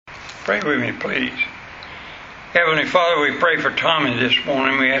Pray with me, please. Heavenly Father, we pray for Tommy this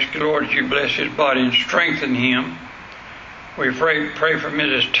morning. We ask you, Lord, that you bless his body and strengthen him. We pray for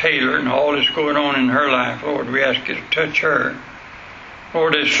Mrs. Taylor and all that's going on in her life, Lord. We ask you to touch her.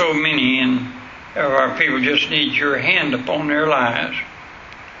 Lord, there's so many of our people just need your hand upon their lives.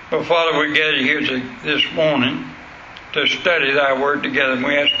 But Father, we gather here this morning to study thy word together. And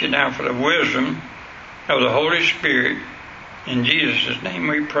we ask you now for the wisdom of the Holy Spirit. In Jesus' name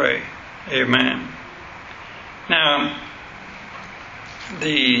we pray. Amen. Now,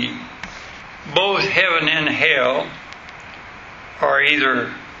 both heaven and hell are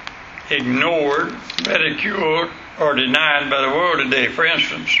either ignored, ridiculed, or denied by the world today. For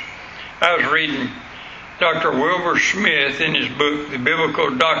instance, I was reading Dr. Wilbur Smith in his book, The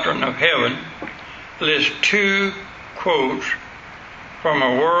Biblical Doctrine of Heaven, lists two quotes from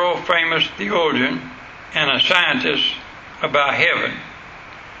a world-famous theologian and a scientist about heaven.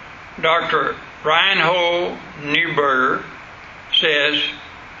 Dr. Reinhold Niebuhr says,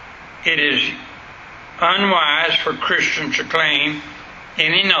 "It is unwise for Christians to claim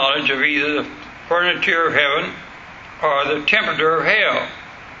any knowledge of either the furniture of heaven or the temperature of hell."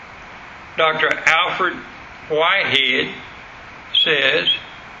 Dr. Alfred Whitehead says,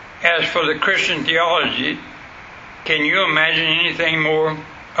 "As for the Christian theology, can you imagine anything more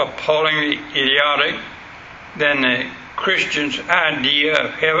appallingly idiotic than the Christian's idea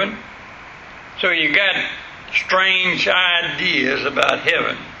of heaven?" So you got strange ideas about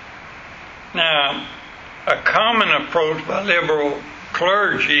heaven. Now, a common approach by liberal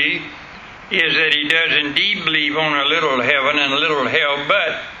clergy is that he does indeed believe on a little heaven and a little hell,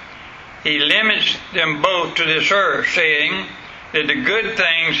 but he limits them both to this earth, saying that the good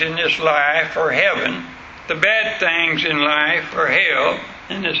things in this life are heaven, the bad things in life are hell,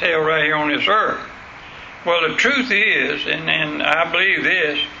 and this hell right here on this earth. Well, the truth is, and I believe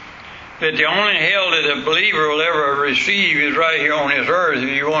this, that the only hell that a believer will ever receive is right here on this earth, if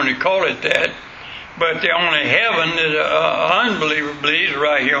you want to call it that. But the only heaven that an unbeliever believes is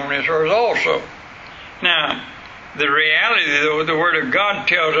right here on this earth also. Now, the reality, though, the Word of God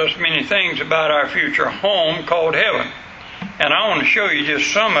tells us many things about our future home called heaven. And I want to show you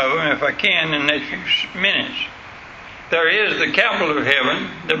just some of them, if I can, in the next few minutes. There is the capital of heaven.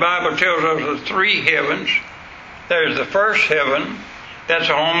 The Bible tells us of three heavens. There's the first heaven. That's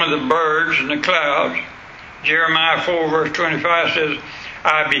the home of the birds and the clouds. Jeremiah 4 verse 25 says,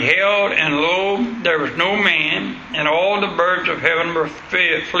 "I beheld, and lo, there was no man, and all the birds of heaven were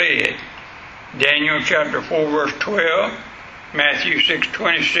fled." Daniel chapter 4 verse 12, Matthew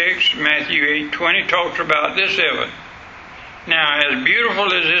 6:26, Matthew 8:20 talks about this heaven. Now, as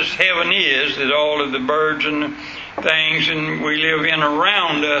beautiful as this heaven is, that all of the birds and the things and we live in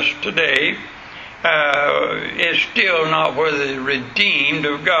around us today, is still not where the redeemed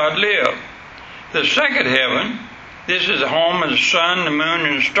of God live. The second heaven, this is the home of the sun, the moon,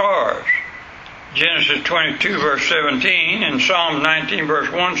 and the stars. Genesis 22 verse 17 and Psalm 19 verse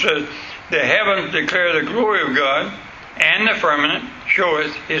 1 says, "The heavens declare the glory of God, and the firmament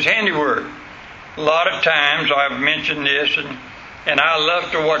showeth his handiwork." A lot of times I've mentioned this, and I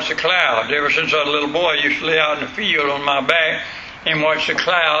love to watch the clouds. Ever since I was a little boy, I used to lay out in the field on my back and watch the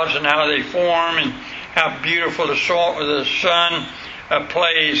clouds and how they form and how beautiful the sun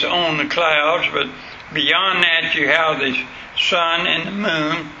plays on the clouds. But beyond that, you have the sun and the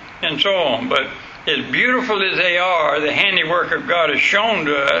moon and so on. But as beautiful as they are, the handiwork of God is shown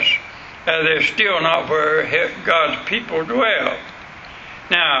to us. They're still not where God's people dwell.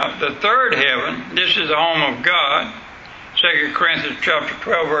 Now, the third heaven, this is the home of God. 2 Corinthians chapter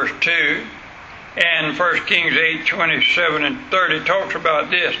 12 verse 2 and 1 Kings 8:27 and 30 talks about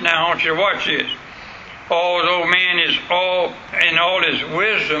this. Now I want you to watch this. Although man is in all his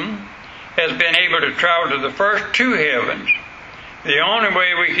wisdom has been able to travel to the first two heavens, the only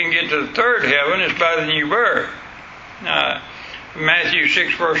way we can get to the third heaven is by the new birth. Now, Matthew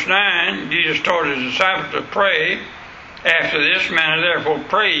 6 verse 9, Jesus taught his disciples to pray, "After this manner therefore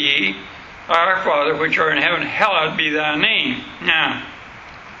pray ye, Our Father which art in heaven, hallowed be thy name." Now,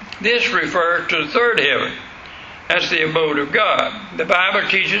 this refers to the third heaven. That's the abode of God. The Bible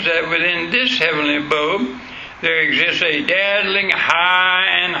teaches that within this heavenly abode there exists a dazzling, high,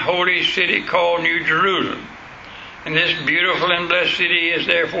 and holy city called New Jerusalem. And this beautiful and blessed city is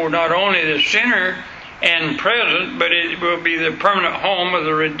therefore not only the center and present, but it will be the permanent home of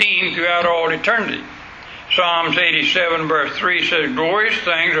the redeemed throughout all eternity. Psalms 87 verse 3 says, "Glorious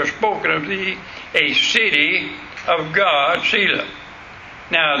things are spoken of thee, a city of God, Selah."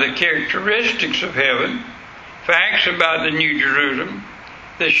 Now, the characteristics of heaven, facts about the New Jerusalem,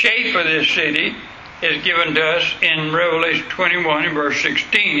 the shape of this city, is given to us in Revelation 21 and verse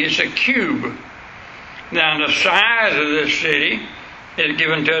 16. It's a cube. Now the size of this city is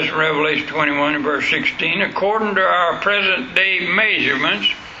given to us in Revelation 21 and verse 16. According to our present day measurements,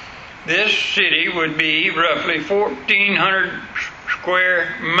 this city would be roughly 1,400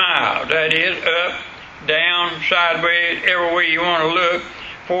 square miles. That is, up, down, sideways, every way you want to look,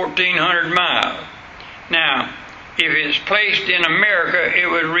 1,400 miles. Now, if it's placed in America,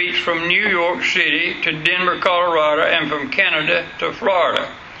 it would reach from New York City to Denver, Colorado, and from Canada to Florida.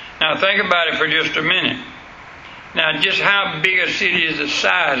 Now think about it for just a minute. Now just how big a city is the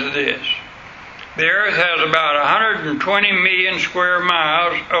size of this? The earth has about 120 million square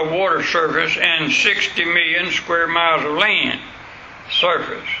miles of water surface and 60 million square miles of land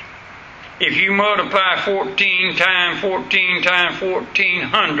surface. If you multiply 14 times 14 times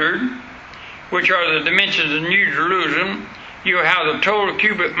 1,400, which are the dimensions of New Jerusalem, you have the total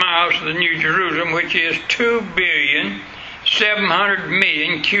cubic miles of the New Jerusalem, which is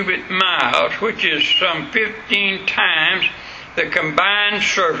 2,700,000,000 cubic miles, which is some 15 times the combined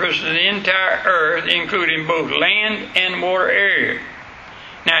surface of the entire earth, including both land and water area.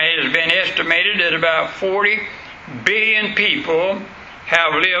 Now, it has been estimated that about 40 billion people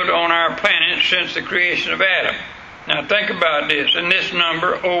have lived on our planet since the creation of Adam. Now think about this, and this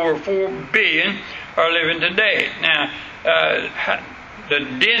number, over 4 billion, are living today. Now, the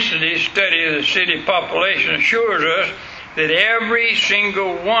density study of the city population assures us that every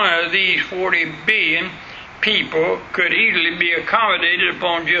single one of these 40 billion people could easily be accommodated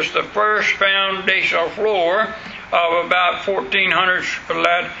upon just the first foundational floor of about 1,400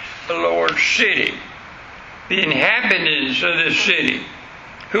 large city. The inhabitants of this city,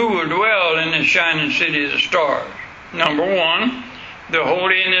 who will dwell in the shining city of the stars? Number one, the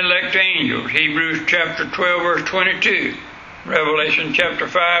holy and elect angels. Hebrews chapter 12 verse 22. Revelation chapter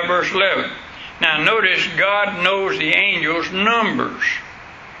 5 verse 11. Now notice, God knows the angels' numbers,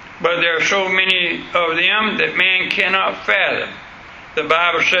 but there are so many of them that man cannot fathom. The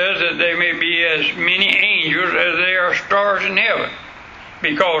Bible says that there may be as many angels as there are stars in heaven,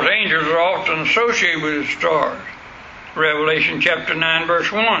 because angels are often associated with the stars. Revelation chapter 9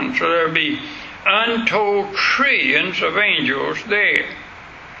 verse 1. So there will be untold trillions of angels there.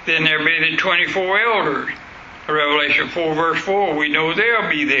 Then there will be the 24 elders. Revelation 4 verse 4, we know they'll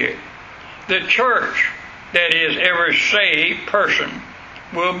be there. The church, that is every saved person,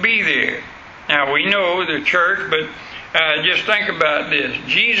 will be there. Now we know the church, but just think about this.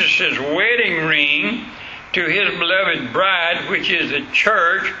 Jesus' wedding ring to his beloved bride, which is the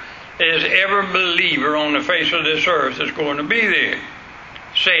church, is every believer on the face of this earth is going to be there.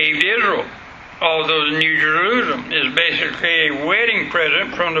 Saved Israel, although the New Jerusalem is basically a wedding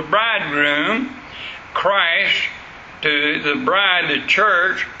present from the bridegroom, Christ, to the bride, the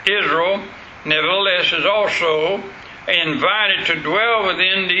church, Israel, nevertheless is also invited to dwell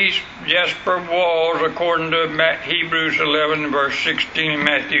within these jasper walls according to Hebrews 11 verse 16 and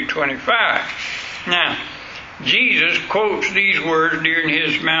Matthew 25. Now, Jesus quotes these words during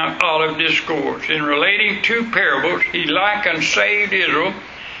his Mount Olive discourse. In relating two parables, he likened saved Israel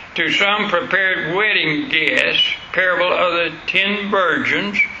to some prepared wedding guests, parable of the 10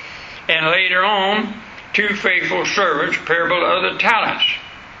 virgins, and later on, 2 faithful servants, parable of the talents.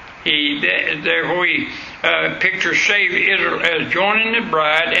 Therefore, he pictures saved Israel as joining the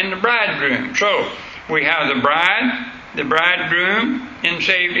bride and the bridegroom. So, we have the bride, the bridegroom, and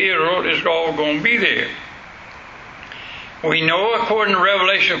saved Israel is all going to be there. We know, according to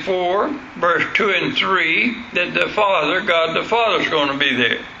Revelation 4, verse 2 and 3, that the Father, God the Father, is going to be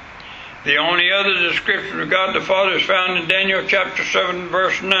there. The only other description of God the Father is found in Daniel chapter 7,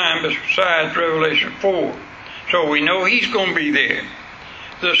 verse 9, besides Revelation 4. So we know He's going to be there.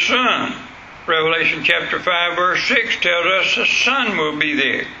 The Son, Revelation chapter 5, verse 6, tells us the Son will be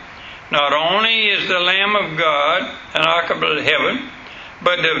there. Not only is the Lamb of God an occupant of heaven,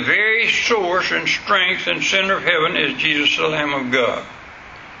 but the very source and strength and center of heaven is Jesus, the Lamb of God.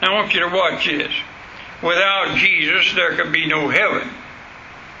 Now I want you to watch this. Without Jesus, there could be no heaven,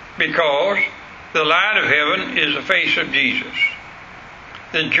 because the light of heaven is the face of Jesus.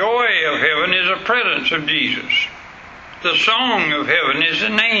 The joy of heaven is the presence of Jesus. The song of heaven is the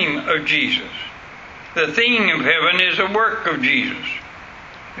name of Jesus. The theme of heaven is the work of Jesus.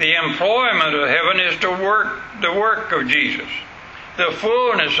 The employment of heaven is the work of Jesus. The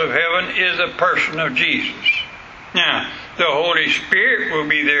fullness of heaven is the person of Jesus. Now, the Holy Spirit will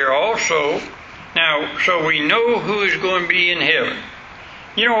be there also. Now, so we know who is going to be in heaven.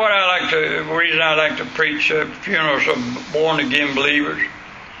 You know what the reason I like to preach funerals of born-again believers?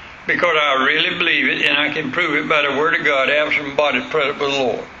 Because I really believe it, and I can prove it by the Word of God, absent body present with the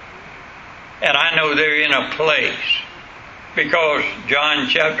Lord. And I know they're in a place. Because John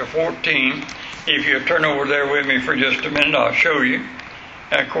chapter 14, if you'll turn over there with me for just a minute, I'll show you.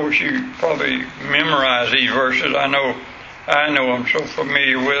 Of course, you probably memorize these verses. I know I'm so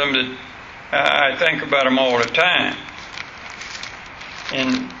familiar with them that I think about them all the time.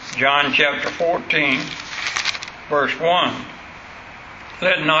 In John chapter 14, verse 1,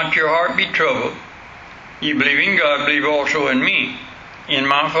 let not your heart be troubled. You believe in God, believe also in me. In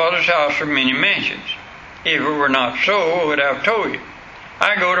my Father's house are many mansions. If it were not so, I would have told you.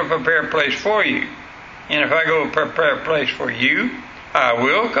 I go to prepare a place for you. And if I go to prepare a place for you, I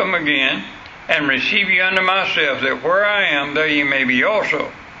will come again and receive you unto myself, that where I am, there you may be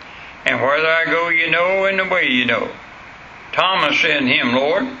also. And whither I go you know, and the way you know. Thomas said unto him,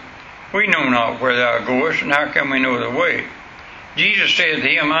 Lord, we know not where thou goest, and how can we know the way? Jesus said to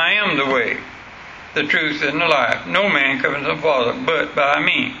him, I am the way, the truth, and the life. No man cometh to the Father but by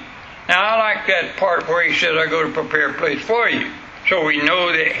me. Now I like that part where he says, I go to prepare a place for you. So we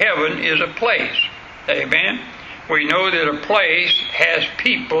know that heaven is a place. Amen? We know that a place has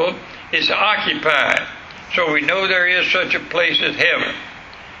people, it's occupied. So we know there is such a place as heaven.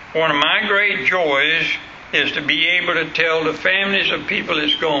 One of my great joys is to be able to tell the families of people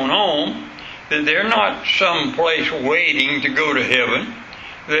that's going home that they're not someplace waiting to go to heaven.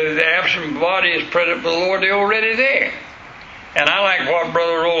 The absent body is present with the Lord, they're already there. And I like what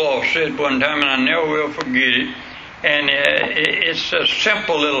Brother Roloff said one time, and I never will forget it. And it's a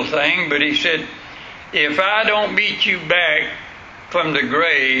simple little thing, but he said, if I don't beat you back from the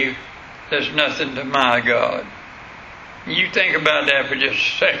grave, there's nothing to my God. You think about that for just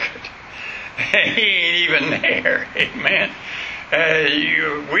a second. He ain't even there. Amen.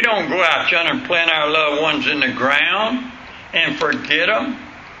 We don't go out yonder and plant our loved ones in the ground and forget them.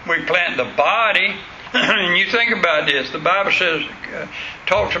 We plant the body. And you think about this. The Bible says,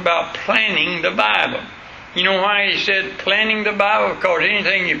 talks about planting the Bible. You know why he said planting the Bible? Because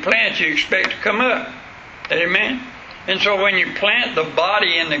anything you plant, you expect to come up. Amen? And so when you plant the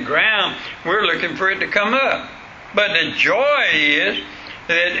body in the ground, we're looking for it to come up. But the joy is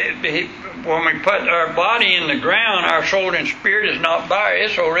that when we put our body in the ground, our soul and spirit is not by it.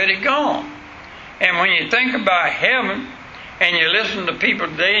 It's already gone. And when you think about heaven, and you listen to people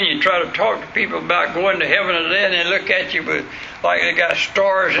today and you try to talk to people about going to heaven today, and they look at you with like they got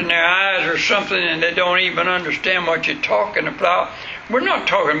stars in their eyes or something, and they don't even understand what you're talking about. We're not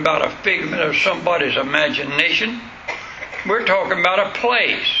talking about a figment of somebody's imagination. We're talking about a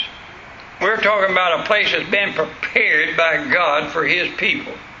place. We're talking about a place that's been prepared by God for His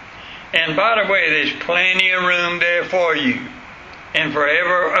people. And by the way, there's plenty of room there for you. And for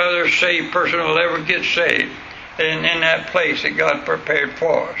every other saved person will ever get saved in that place that God prepared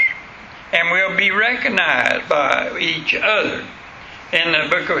for us. And we'll be recognized by each other. In the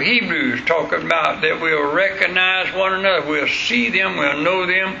book of Hebrews, talking about that we'll recognize one another. We'll see them, we'll know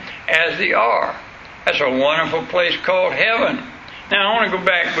them as they are. That's a wonderful place called heaven. Now, I want to go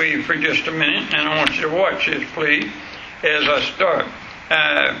back with you for just a minute, and I want you to watch this, please, as I start.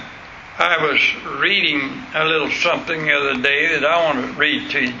 I was reading a little something the other day that I want to read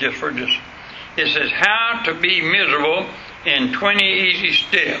to you just for just. It says, how to be miserable in 20 easy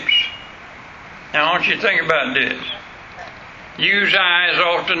steps. Now, I want you to think about this. Use I as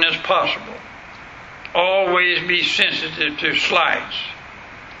often as possible. Always be sensitive to slights.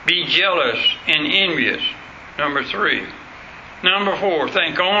 Be jealous and envious. Number 3. Number 4,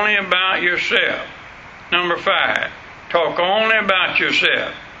 think only about yourself. Number 5, talk only about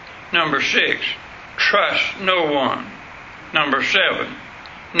yourself. Number 6, trust no one. Number 7,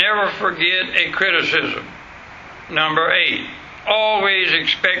 never forget a criticism. Number 8, always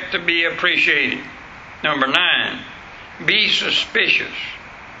expect to be appreciated. Number 9, be suspicious.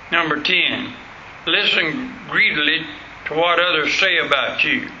 Number 10, listen greedily to what others say about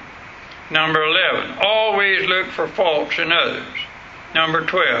you. Number 11, always look for faults in others. Number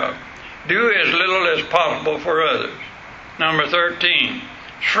 12, do as little as possible for others. Number 13,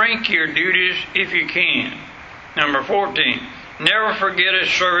 shrink your duties if you can. Number 14, never forget a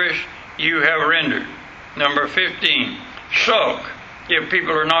service you have rendered. Number 15, sulk if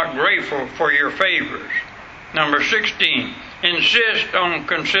people are not grateful for your favors. Number 16, insist on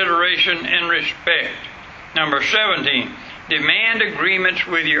consideration and respect. Number 17, demand agreements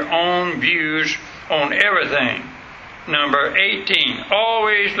with your own views on everything. Number 18,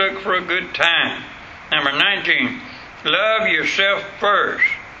 always look for a good time. Number 19, love yourself first.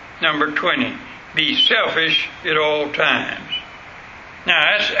 Number 20, be selfish at all times.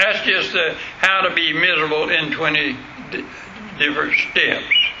 Now, that's just how to be miserable in 20 different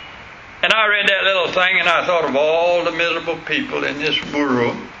steps. And I read that little thing and I thought of all the miserable people in this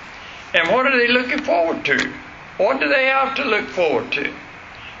world. And what are they looking forward to? What do they have to look forward to?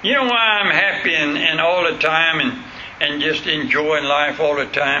 You know why I'm happy and all the time and just enjoying life all the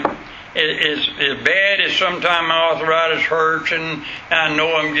time? As bad as sometimes my arthritis hurts and I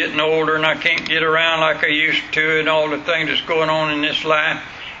know I'm getting older and I can't get around like I used to and all the things that's going on in this life,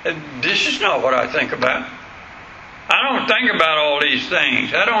 this is not what I think about. I don't think about all these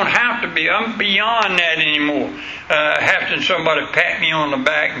things. I don't have to be. I'm beyond that anymore. Having somebody pat me on the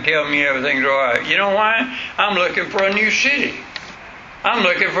back and tell me everything's all right. You know why? I'm looking for a new city. I'm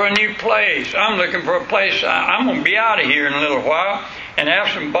looking for a new place. I'm looking for a place. I'm going to be out of here in a little while and have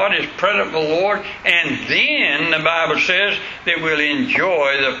somebody's presence of the Lord. And then the Bible says that we'll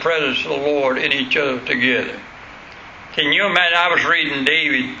enjoy the presence of the Lord in each other together. Can you imagine? I was reading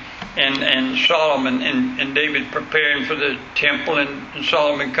David and Solomon and David preparing for the temple and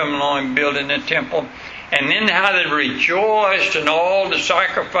Solomon coming along and building the temple. And then how they rejoiced and all the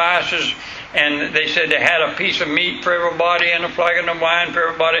sacrifices. And they said they had a piece of meat for everybody and a flagon of wine for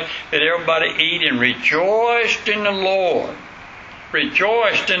everybody, that everybody eat and rejoiced in the Lord.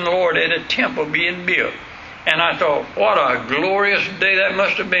 Rejoiced in the Lord at a temple being built. And I thought, what a glorious day that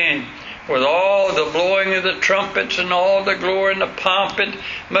must have been. With all the blowing of the trumpets and all the glory and the pomp it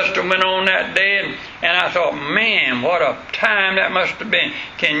must have went on that day. And I thought, man, what a time that must have been.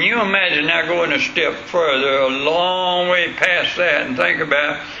 Can you imagine now going a step further, a long way past that, and think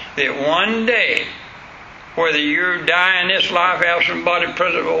about that one day, whether you die in this life, have somebody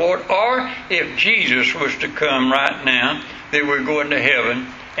present of the Lord, or if Jesus was to come right now, that we're going to heaven,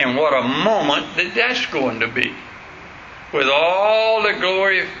 and what a moment that's going to be. With all the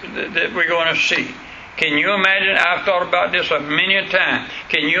glory that we're going to see. Can you imagine? I've thought about this many a time.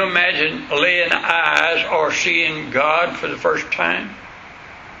 Can you imagine laying eyes or seeing God for the first time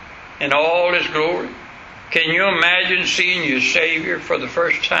in all His glory? Can you imagine seeing your Savior for the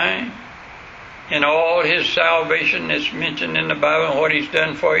first time in all His salvation that's mentioned in the Bible and what He's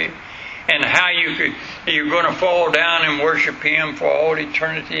done for you? And how you're going to fall down and worship Him for all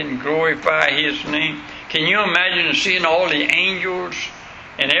eternity and glorify His name. Can you imagine seeing all the angels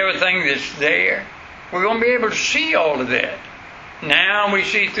and everything that's there? We're going to be able to see all of that. Now we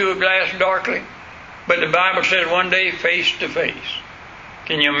see through a glass darkly, but the Bible says one day face to face.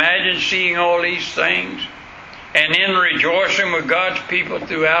 Can you imagine seeing all these things? And then rejoicing with God's people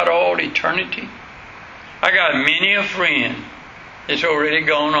throughout all eternity? I got many a friend that's already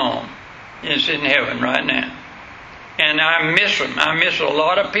gone on. It's in heaven right now. And I miss them. I miss a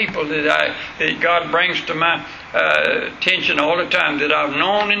lot of people that God brings to my attention all the time that I've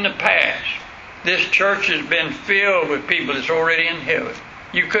known in the past. This church has been filled with people that's already in heaven.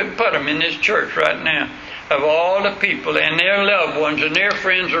 You couldn't put them in this church right now. Of all the people and their loved ones and their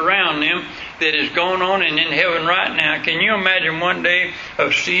friends around them that is going on and in heaven right now. Can you imagine one day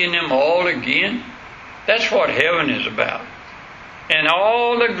of seeing them all again? That's what heaven is about. And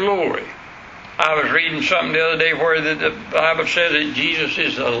all the glory. I was reading something the other day where the Bible says that Jesus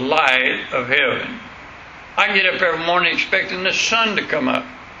is the light of heaven. I get up every morning expecting the sun to come up.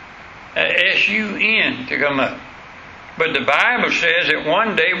 S-U-N to come up. But the Bible says that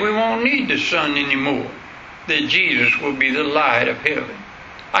one day we won't need the sun anymore. That Jesus will be the light of heaven.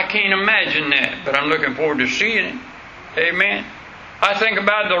 I can't imagine that, but I'm looking forward to seeing it. Amen. I think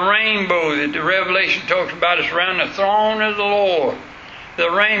about the rainbow that the Revelation talks about. It's around the throne of the Lord. The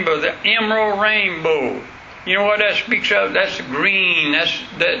rainbow, the emerald rainbow. You know what that speaks of? That's green. That's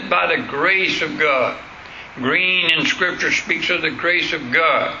by the grace of God. Green in Scripture speaks of the grace of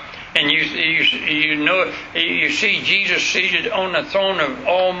God. And you know, you see Jesus seated on the throne of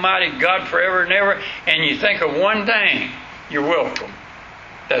Almighty God forever and ever, and you think of one thing: you're welcome.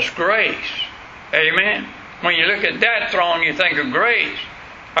 That's grace. Amen. When you look at that throne, you think of grace.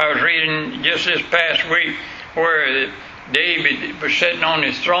 I was reading just this past week where David was sitting on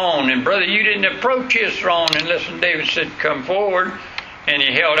his throne, and brother, you didn't approach his throne unless David said, "Come forward," and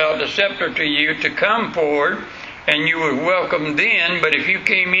he held out the scepter to you to come forward, and you were welcome then. But if you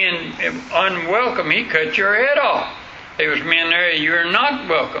came in unwelcome, he cut your head off. There was men there, you're not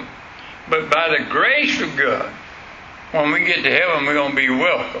welcome. But by the grace of God, when we get to heaven, we're going to be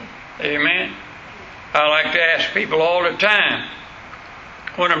welcome. Amen. I like to ask people all the time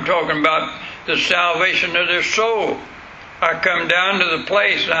when I'm talking about the salvation of their soul. I come down to the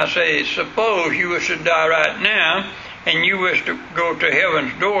place and I say, suppose you was to die right now and you was to go to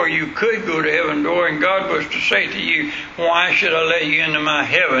heaven's door. You could go to heaven's door, and God was to say to you, why should I let you into my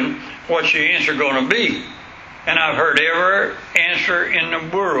heaven? What's your answer going to be? And I've heard every answer in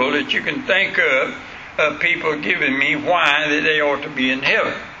the world that you can think of people giving me why that they ought to be in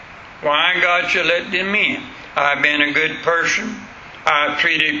heaven. Why God should let them in. I've been a good person. I've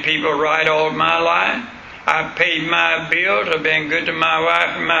treated people right all my life. I've paid my bills. I've been good to my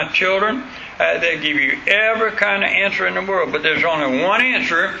wife and my children. They give you every kind of answer in the world, but there's only one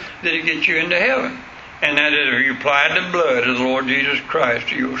answer that'll get you into heaven, and that is if you applied the blood of the Lord Jesus Christ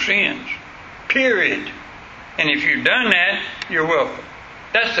to your sins. Period. And if you've done that, you're welcome.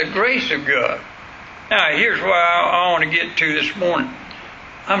 That's the grace of God. Now, here's why I want to get to this morning.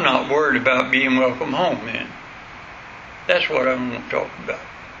 I'm not worried about being welcome home, man. That's what I want to talk about.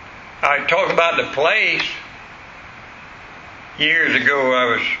 I talk about the place. Years ago,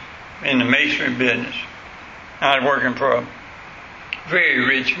 I was in the masonry business. I was working for a very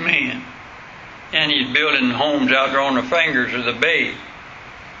rich man, and he's building homes out there on the fingers of the bay.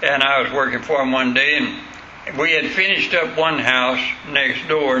 And I was working for him one day, and we had finished up one house next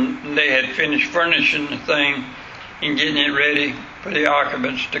door, and they had finished furnishing the thing and getting it ready for the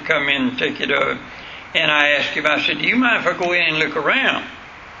occupants to come in and take it up. And I asked him, I said, do you mind if I go in and look around?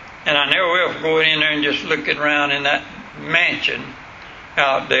 And I never will go in there and just look around in that mansion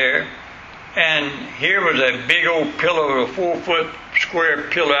out there. And here was a big old pillow, a 4-foot square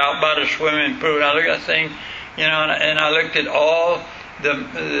pillow out by the swimming pool. And I looked at that thing, and I looked at all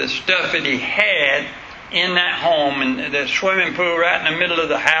the stuff that he had in that home, and the swimming pool right in the middle of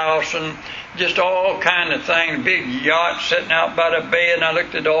the house, and just all kind of things, big yacht sitting out by the bay. And I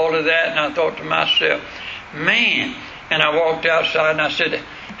looked at all of that, and I thought to myself, man. And I walked outside and I said,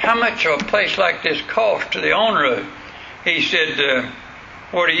 how much will a place like this cost to the owner of it? He said,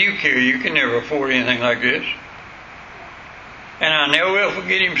 what do you care? You can never afford anything like this. And I never will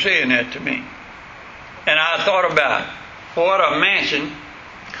forget him saying that to me. And I thought about, what a mansion.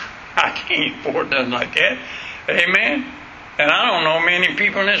 I can't afford nothing like that. Amen. And I don't know many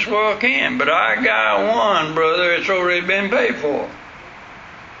people in this world can, but I got one, brother, it's already been paid for.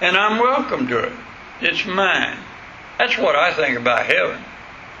 And I'm welcome to it. It's mine. That's what I think about heaven.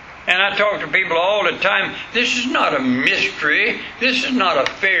 And I talk to people all the time. This is not a mystery. This is not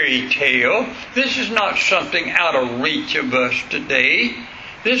a fairy tale. This is not something out of reach of us today.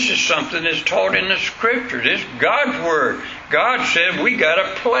 This is something that's taught in the Scriptures. It's God's Word. God said we got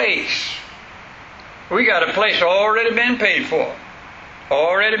a place. We got a place already been paid for.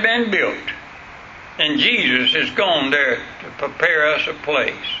 Already been built. And Jesus has gone there to prepare us a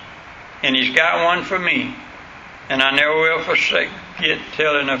place. And He's got one for me. And I never will forget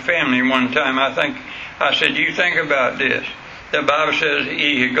telling a family one time, I said, you think about this. The Bible says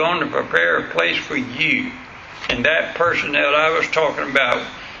He is going to prepare a place for you. And that person that I was talking about,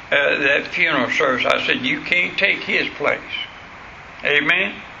 that funeral service, I said, you can't take his place.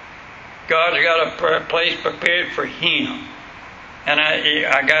 Amen? God's got a place prepared for him. And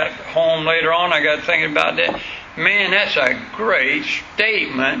I got home later on, I got thinking about that. Man, that's a great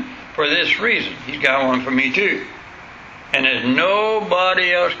statement for this reason. He's got one for me too. And there's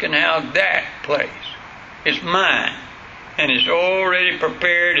nobody else can have that place. It's mine. And it's already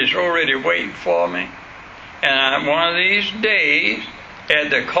prepared. It's already waiting for me. And one of these days, at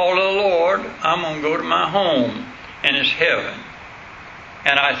the call of the Lord, I'm going to go to my home. And it's heaven.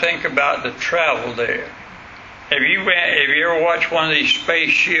 And I think about the travel there. Have you ever watched one of these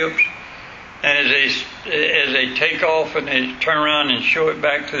spaceships? And as they take off and they turn around and show it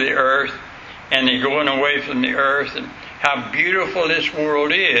back to the earth, and they're going away from the earth, and how beautiful this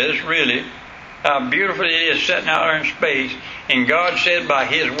world is, really. How beautiful it is sitting out there in space. And God said by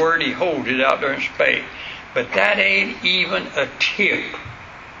His Word He holds it out there in space. But that ain't even a tip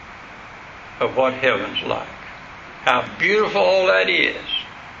of what heaven's like. How beautiful all that is.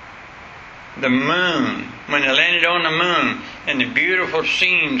 The moon, when they landed on the moon, and the beautiful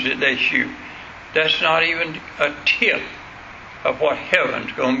scenes that they shoot, that's not even a tip of what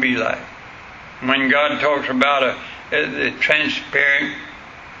heaven's going to be like. When God talks about the transparent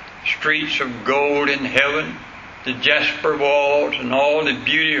streets of gold in heaven, the jasper walls, and all the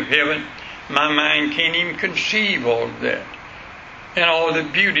beauty of heaven, my mind can't even conceive all of that. And all the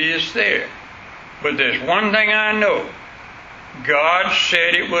beauty is there. But there's one thing I know. God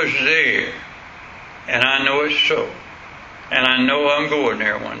said it was there. And I know it's so. And I know I'm going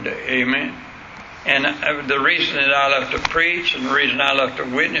there one day. Amen. And the reason that I love to preach and the reason I love to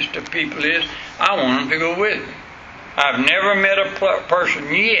witness to people is I want them to go with me. I've never met a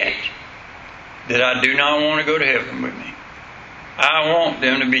person yet that I do not want to go to heaven with me. I want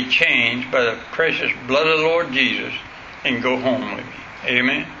them to be changed by the precious blood of the Lord Jesus and go home with me.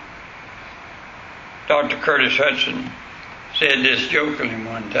 Amen. Dr. Curtis Hudson said this jokingly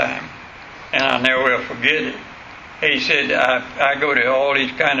one time, and I never will forget it. He said, I go to all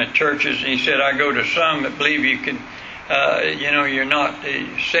these kind of churches, and he said, I go to some that believe you can, you're not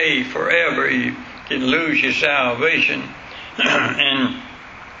saved forever. You can lose your salvation. And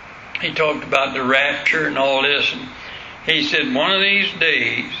he talked about the rapture and all this. And he said, one of these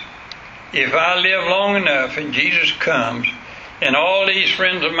days, if I live long enough and Jesus comes, and all these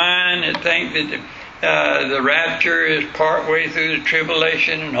friends of mine that think that the rapture is partway through the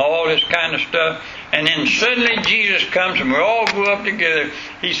tribulation and all this kind of stuff, and then suddenly Jesus comes and we all go up together,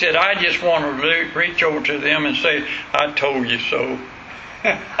 he said, I just want to reach over to them and say, I told you so.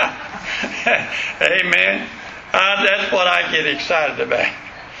 Amen. That's what I get excited about.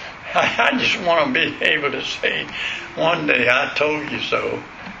 I just want to be able to say one day, I told you so.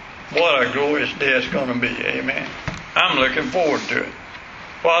 What a glorious day it's going to be. Amen. I'm looking forward to it.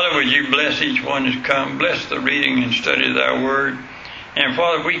 Father, would you bless each one that's come. Bless the reading and study of thy word. And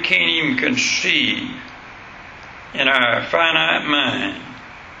Father, we can't even conceive in our finite mind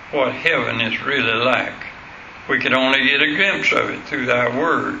what heaven is really like. We can only get a glimpse of it through thy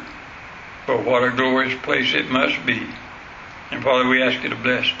word. But what a glorious place it must be. And Father, we ask you to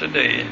bless today.